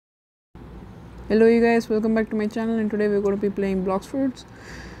Hello you guys, welcome back to my channel, and today we're going to be playing Blox Fruits.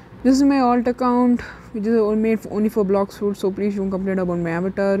 This is my alt account which is made only for Blox Fruits, so please don't complain about my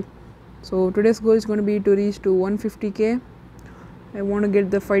avatar. So today's goal is going to be to reach to 150k. I want to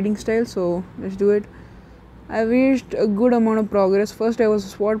get the fighting style, so let's do it. I've reached a good amount of progress. First I was a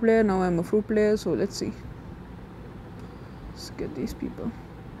sword player, now I'm a fruit player, so let's see. Let's get these people.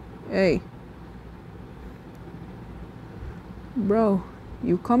 Hey bro,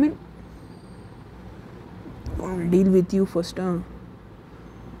 you coming? Gonna deal with you first, huh?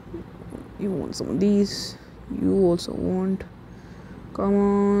 You want some of these? You also want? Come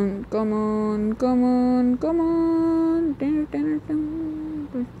on, come on, come on, come on!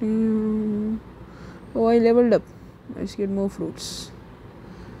 Oh, I leveled up. Let's get more fruits.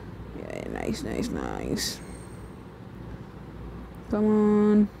 Yeah, nice, nice, nice. Come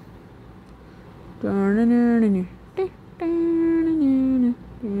on.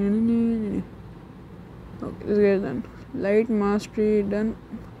 Okay, this guy is done. Light mastery done.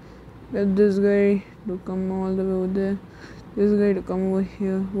 Get this guy to come all the way over there. This guy to come over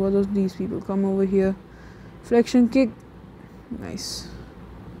here. What are these people? Come over here. Flexion kick. Nice.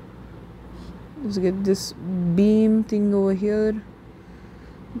 Let's get this beam thing over here.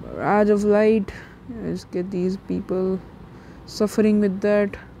 Barrage of light. Let's get these people suffering with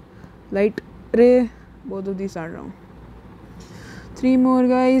that. Light ray. Both of these are down. 3 more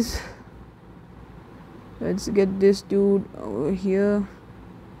guys. Let's get this dude over here.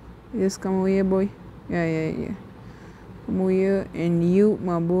 Just come over here, boy. Yeah. Come over here. And you,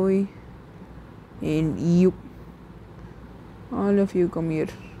 my boy. And you. All of you come here.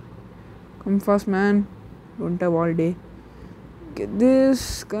 Come fast, man. Don't have all day. Get this.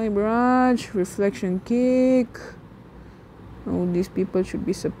 Sky barrage. Reflection kick. Oh, these people should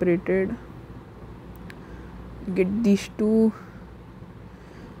be separated. Get these two.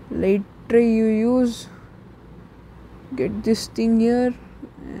 Light ray you use. Get this thing here.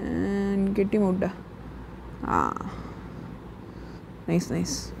 And get him out.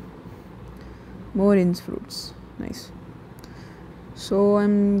 Nice. More ins fruits. Nice. So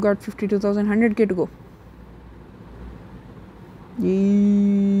I'm got 52,100k to go.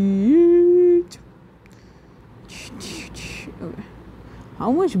 Yeet. Okay.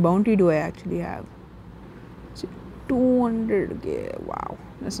 How much bounty do I actually have? 200k. Wow,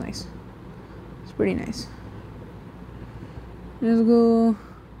 that's nice. It's pretty nice. Let's go.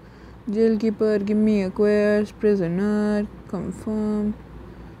 Jailkeeper, give me a quest. Prisoner, confirm.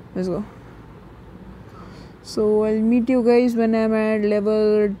 Let's go. So I'll meet you guys when I'm at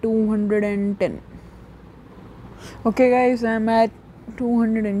level 210. Okay guys, I'm at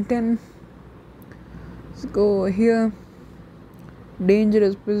 210. Let's go here.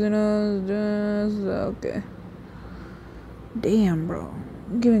 Dangerous prisoners. Just okay. Damn, bro.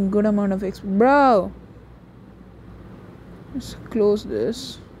 I'm giving good amount of XP, bro. Let's close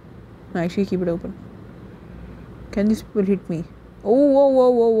this. No, actually keep it open. Can these people hit me? Whoa.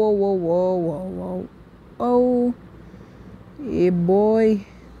 Oh, hey boy.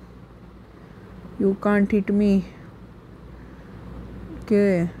 You can't hit me.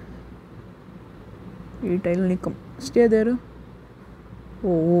 Okay. I'll come. Stay there.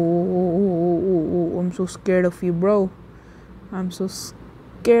 Oh, I'm so scared of you, bro.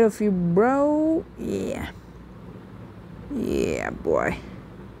 Yeah, boy.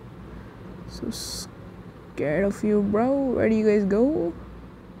 So scared of you, bro. Where do you guys go?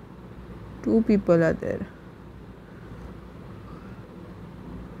 2 people are there.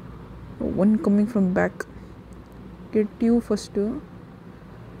 One coming from back. Get you first. Oh.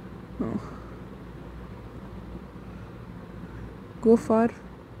 Go far.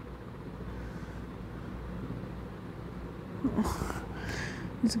 Oh.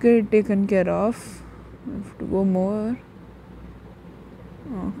 This guy taken care of. I have to go more.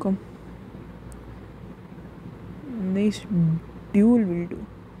 Oh, come. Nice duel will do.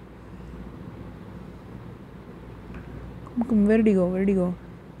 Come, where'd he go?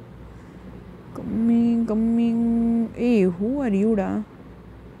 Coming. Hey, who are you, da?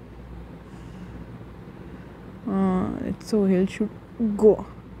 So he'll should go.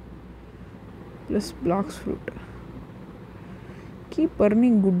 Plus Blox fruit. Keep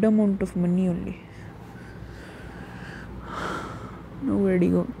earning good amount of money only. Now where'd he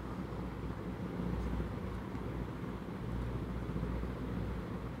go?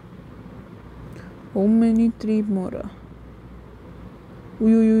 How many? 3 more.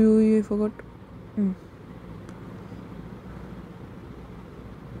 I forgot.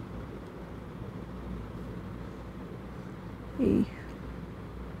 Hey.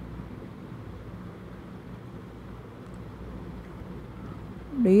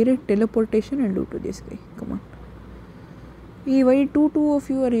 Direct teleportation and do to this guy. Come on. Hey, why two of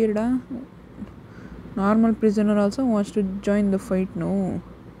you are here, da? Normal prisoner also wants to join the fight, no?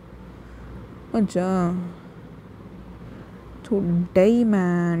 Acha. So die,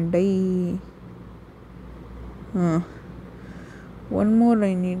 man, die. One more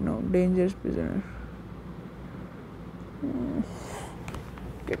I need now. Dangerous prisoner.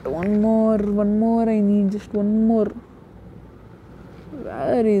 Get one more I need. Just one more.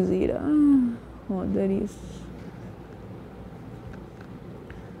 Where is it? Oh, there he is.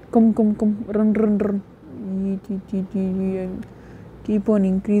 Come. Run. And keep on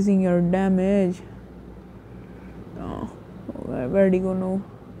increasing your damage. Oh, where did he go now?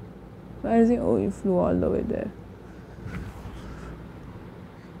 Where is he? Oh, he flew all the way there.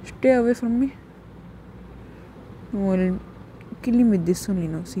 Stay away from me. No, I'll kill him with this only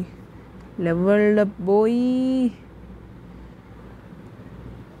now. See, leveled up, boy.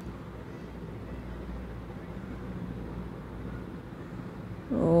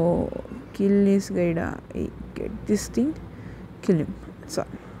 Oh, kill this guy. Get this thing, kill him. That's all.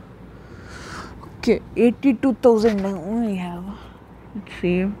 Okay, 82,000 now we have. Let's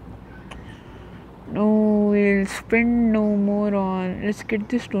see. No, we'll spend no more on. Let's get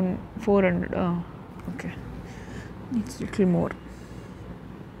this to 400. Oh, okay. It's a little more.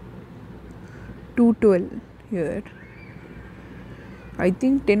 212 here. I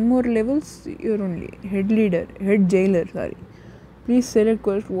think 10 more levels. You're only head jailer. Sorry. Please select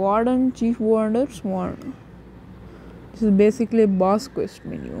quest warden, chief warder, sworn. This is basically a boss quest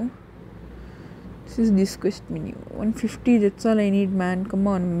menu. This is this quest menu. 150. That's all I need, man. Come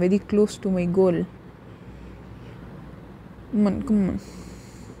on, I'm very close to my goal. Come on.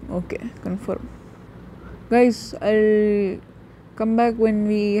 Okay, confirm. Guys, I'll come back when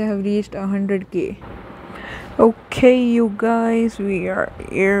we have reached 100k. Okay, you guys, we are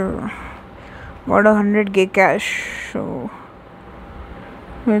here. Got 100k cash. So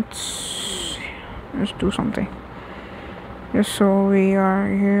let's do something. Yes, so we are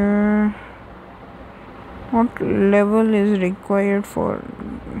here. What level is required for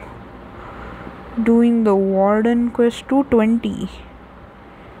doing the warden quest? 220.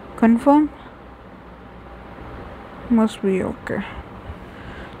 Confirm? Must be okay.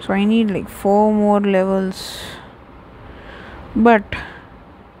 So I need like 4 more levels. But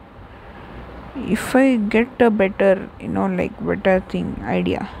if I get a better, better thing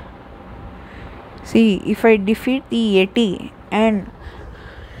idea. See, if I defeat the Yeti and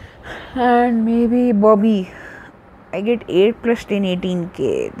maybe Bobby, I get 8 plus 10,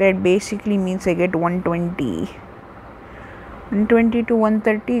 18k. That basically means I get 120. 120 to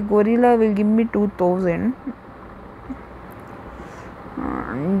 130. Gorilla will give me 2000.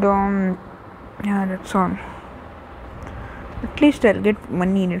 And yeah, that's all. At least I'll get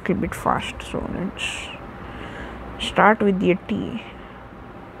money a little bit fast. So let's start with the Yeti.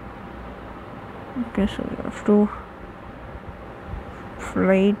 Okay, so we have to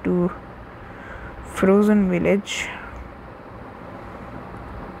fly to Frozen Village.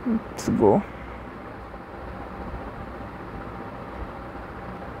 Let's go.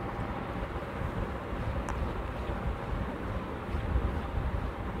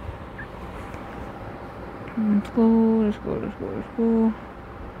 Let's go.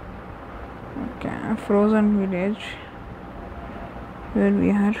 Okay, Frozen Village. Where we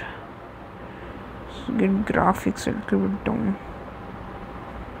are. Let's get graphics a little bit down.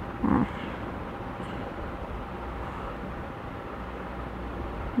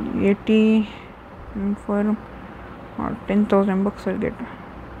 Yeti for 10,000 bucks I'll get.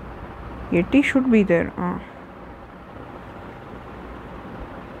 Yeti should be there.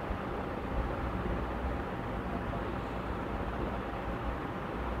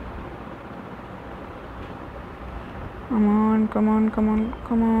 Come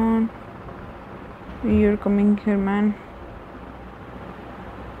on. You're coming here, man.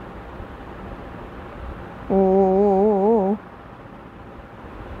 Oh.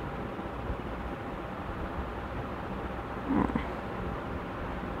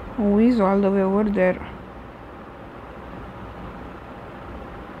 Oh, he's all the way over there.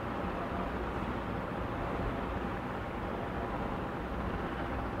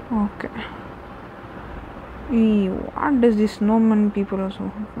 Okay. What does this snowman people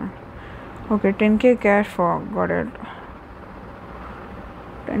also? Okay, 10k cash for got it.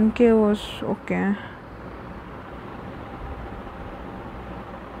 10k was okay.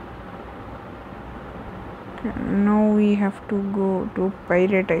 Now we have to go to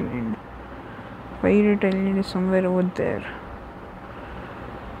Pirate Island. Pirate Island is somewhere over there.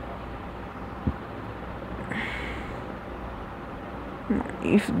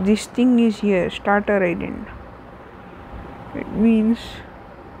 if this thing is here, starter ident, it means,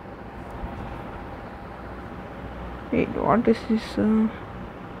 wait, what is this?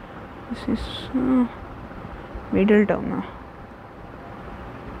 This is Middletown.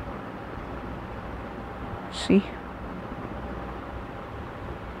 See,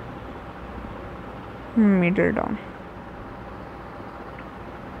 Middletown.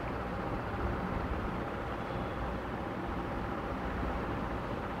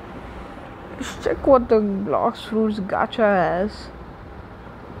 Let's check what the Blox Fruits gacha has.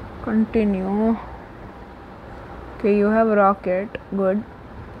 Continue. Okay, you have rocket, good.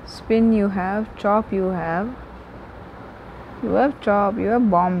 Spin you have, chop you have. You have chop, you have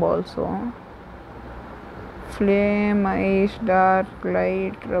bomb also. Flame, ice, dark,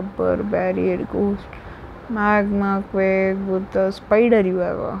 light, rubber, barrier, ghost, magma, quake, with the spider you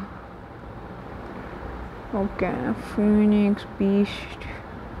have. Okay, phoenix, beast,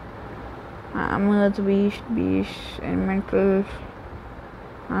 mammoth, beast, elemental,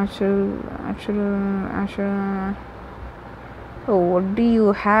 natural. Oh, what do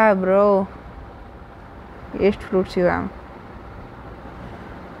you have, bro? Waste fruits you have.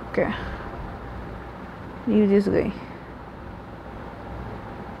 Okay. Leave this guy.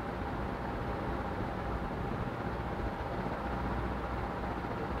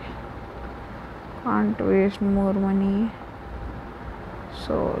 Can't waste more money.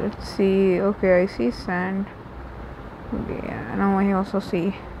 So let's see. Okay, I see sand. Okay, now I also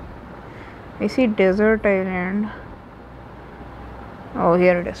see. I see desert island. Oh,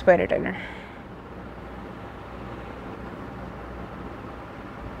 here it is, pirate island.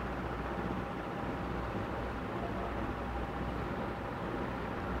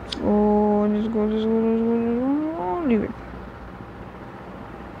 Oh, just go. Oh, leave it.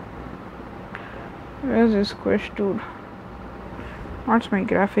 Where's this quest, dude? What's my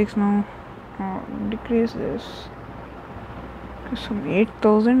graphics now? Oh, decrease this. Some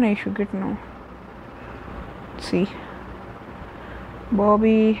 8,000 I should get now. Let's see.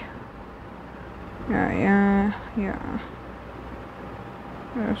 Bobby. Yeah.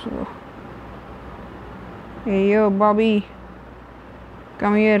 Let's go. Hey, yo, Bobby.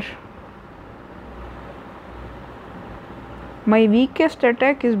 Come here. My weakest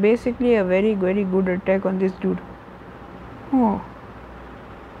attack is basically a very good attack on this dude. Oh,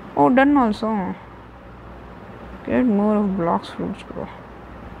 done also. Get more of Blox fruits, bro.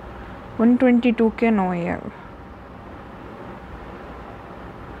 122k now I have.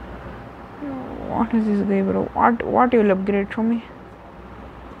 What is this guy, bro? What you will upgrade from me?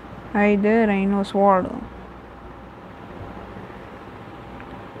 Hi there, I know sword.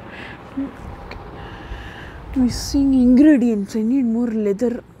 Missing ingredients. I need more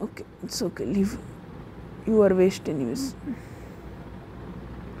leather. Okay, it's okay. Leave. You are waste anyways.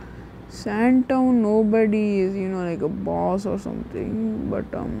 Sandtown, nobody is, like a boss or something. But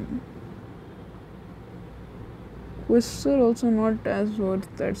quests are also not as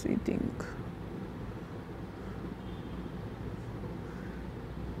worth as we think.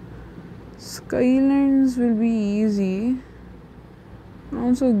 Skylands will be easy.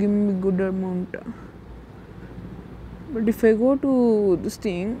 Also give me good amount. But if I go to this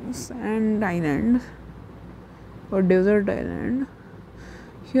thing, sand island or desert island,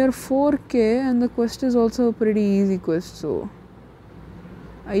 here 4k and the quest is also a pretty easy quest, so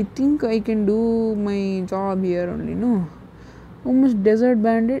I think I can do my job here only, no? How much desert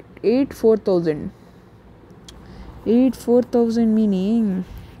bandit? 4,000. 4,000 meaning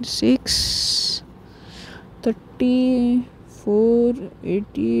 6 30 4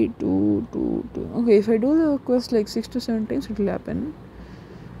 80 2 Okay, if I do the quest like 6 to 7 times it will happen.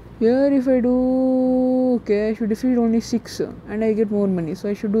 Here if I do, okay, I should defeat only 6 and I get more money, so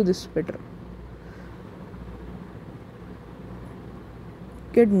I should do this better.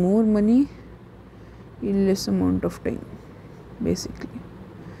 Get more money in less amount of time, basically,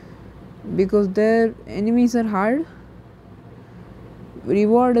 because their enemies are hard.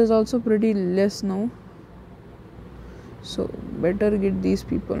 Reward is also pretty less now, so better get these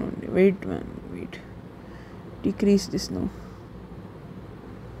people only. Wait, man, wait. Decrease this now.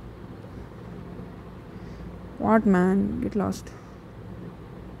 What, man? Get lost.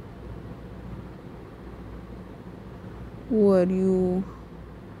 Who are you?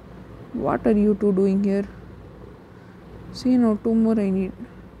 What are you two doing here? See, now 2 more I need.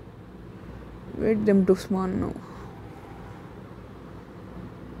 Wait them to spawn now.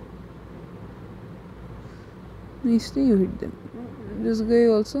 Nicely you hit them. This guy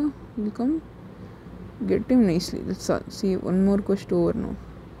also will come. Get him nicely. Let's see, one more quest over now.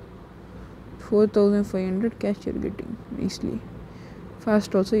 4,500 cash you're getting nicely.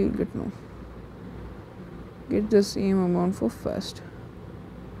 Fast also you'll get no. Get the same amount for fast.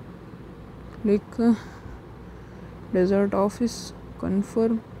 Click desert office,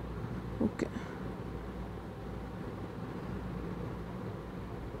 confirm. Okay.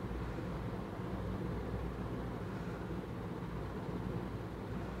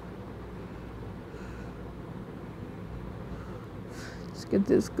 Let's get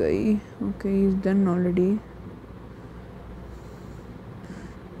this guy. Okay, he's done already.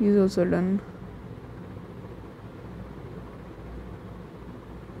 He's also done.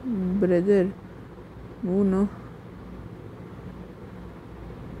 Brother, move no.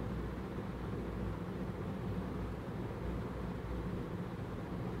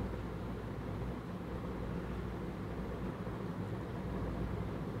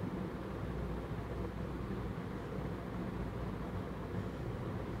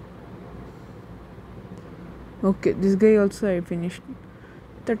 Okay, this guy also I finished.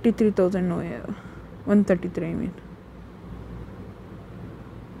 33,000 no, yeah. 133 I mean.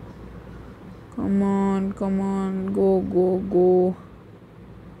 Come on, go.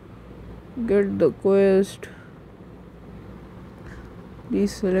 Get the quest.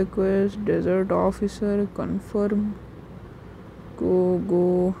 Please select quest, desert officer, confirm. Go.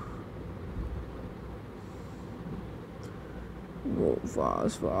 Go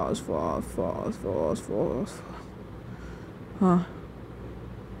fast. Huh.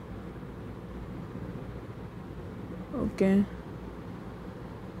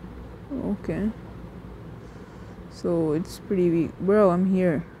 Okay. So it's pretty weak. Bro, I'm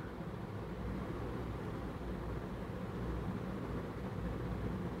here.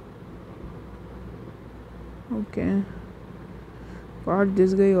 Okay. Got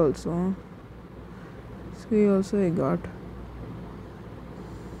this guy also. This guy also I got.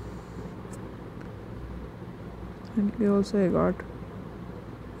 That guy also I got.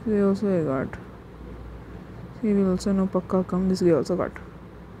 This guy also I got. He will also no pakka come. This guy also got.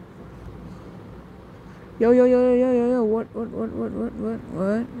 Yo. What?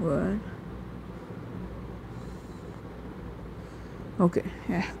 Okay,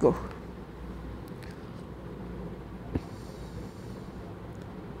 yeah, go.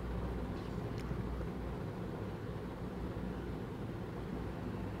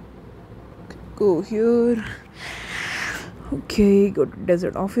 Go here. Okay, go to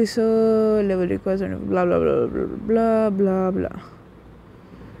desert officer, level requires and blah.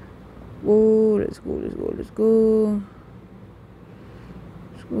 Oh, let's go.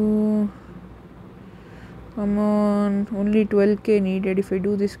 Come on, only 12k needed. If I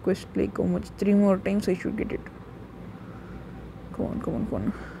do this quest like how much? 3 more times I should get it. Come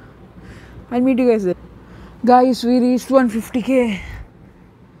on. I'll meet you guys there. Guys, we reached 150k.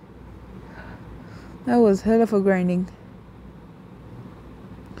 That was hell of a grinding.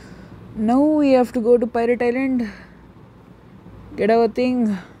 Now we have to go to Pirate Island, get our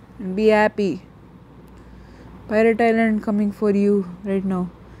thing and be happy. Pirate Island coming for you right now.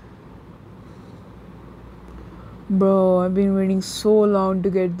 Bro, I've been waiting so long to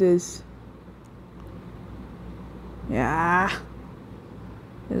get this. Yeah.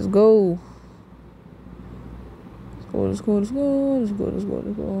 Let's go.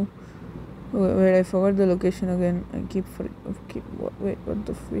 Wait, I forgot the location again. Wait, what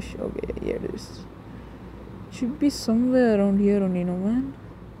the fish? Okay, here it is. Should be somewhere around here only, no man.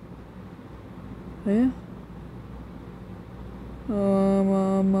 Yeah.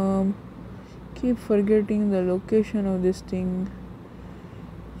 Keep forgetting the location of this thing.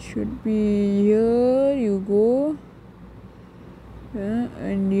 Should be here. You go. Yeah,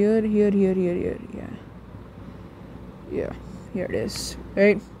 and here. Yeah, here it is.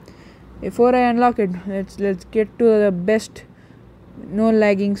 Right. Before I unlock it, let's get to the best no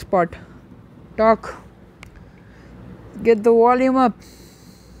lagging spot. Talk. Get the volume up.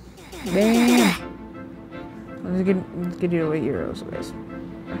 Bam. Let's get it over here also, guys.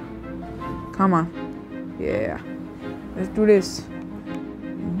 Come on. Yeah. Let's do this.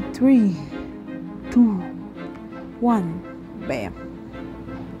 3, 2, 1. Bam.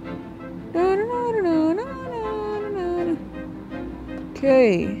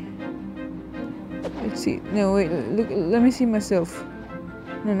 Okay. Let's see. No, wait. Look. Let me see myself.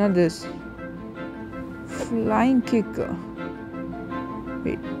 No, not this. Flying kicker.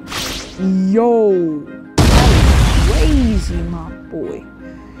 Wait. Yo. Crazy, my boy.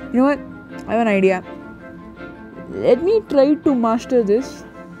 You know what? I have an idea. Let me try to master this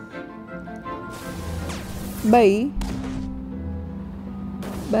by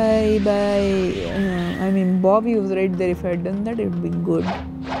I mean, Bobby was right there. If I had done that, it would be good.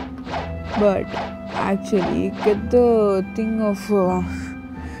 But Actually, get the thing of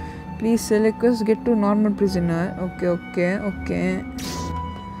please select us, get to normal prisoner. Okay.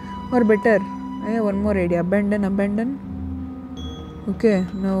 Or better, I have one more idea. Abandon. Okay,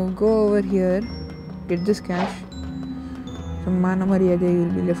 now go over here, get this cash. Some mana mariyade you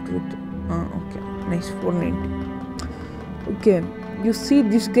will be left with. Okay, nice, 490. Okay, you see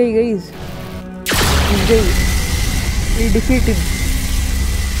this guy, guys. This guy, we'll defeat him.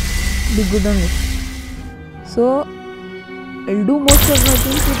 Be good on it. So, I'll do most of my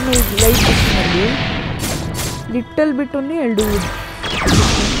things with my light vision only. Little bit only I'll do it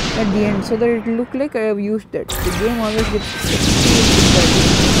at the end, so that it will look like I have used that. The game always gets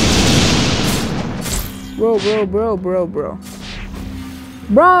bro.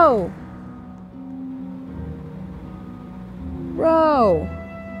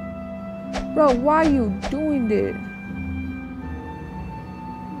 Bro, why are you doing this?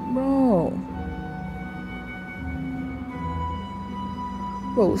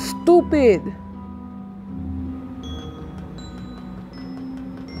 Bro, stupid.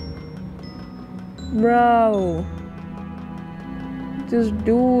 Bro, this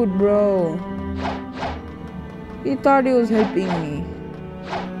dude, bro, he thought he was helping me.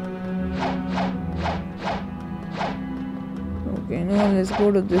 Okay, now let's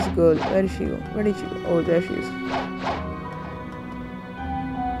go to this girl. Where did she go? Oh, there she is.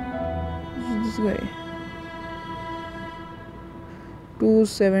 This guy.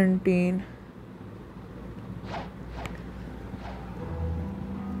 217.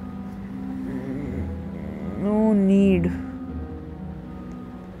 No need.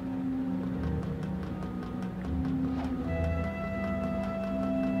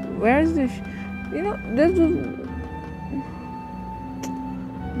 Where's this? This was.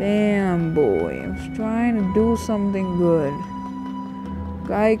 Damn, boy. I was trying to do something good.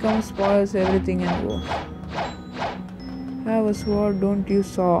 Guy comes, spoils everything, and go. Have a sword, don't use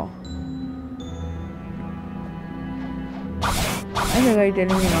saw. Why is the guy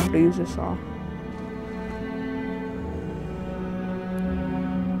telling me not to use a saw?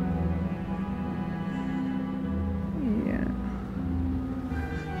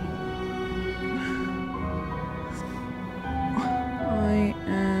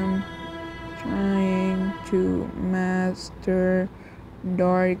 To master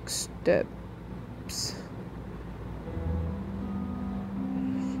dark steps.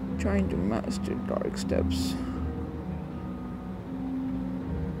 Trying to master dark steps.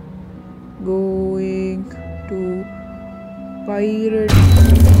 Going to Pirate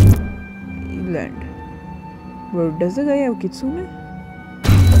Island. Bro, does the guy have kitsune?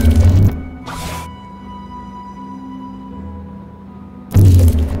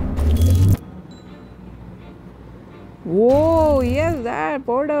 Whoa, yes, that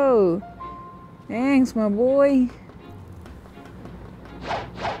portal. Thanks, my boy.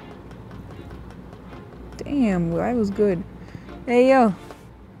 Damn, guy was good. Hey, yo.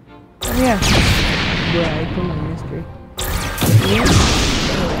 Come here. Yeah, I told you mystery. Yeah?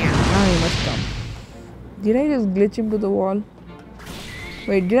 Now he must come. Did I just glitch him to the wall?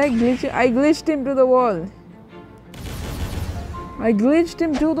 Wait, did I glitch him? I glitched him to the wall. I glitched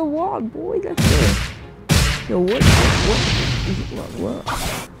him to the wall, boy. That's it. Yo, what?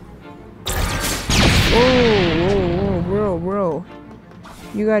 Whoa, bro.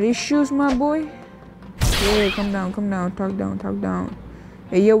 You got issues, my boy? Hey, come down. Talk down.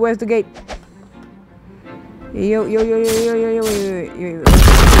 Hey, yo, where's the gate? Hey, yo. Whoa,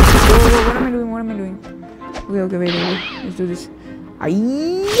 what am I doing? Okay, wait. Let's do this.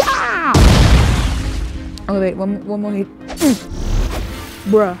 Ayya! Okay, wait, one more hit.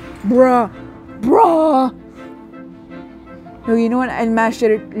 Bruh. No, you know what? I'll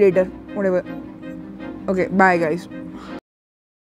master it later. Whatever. Okay, bye, guys.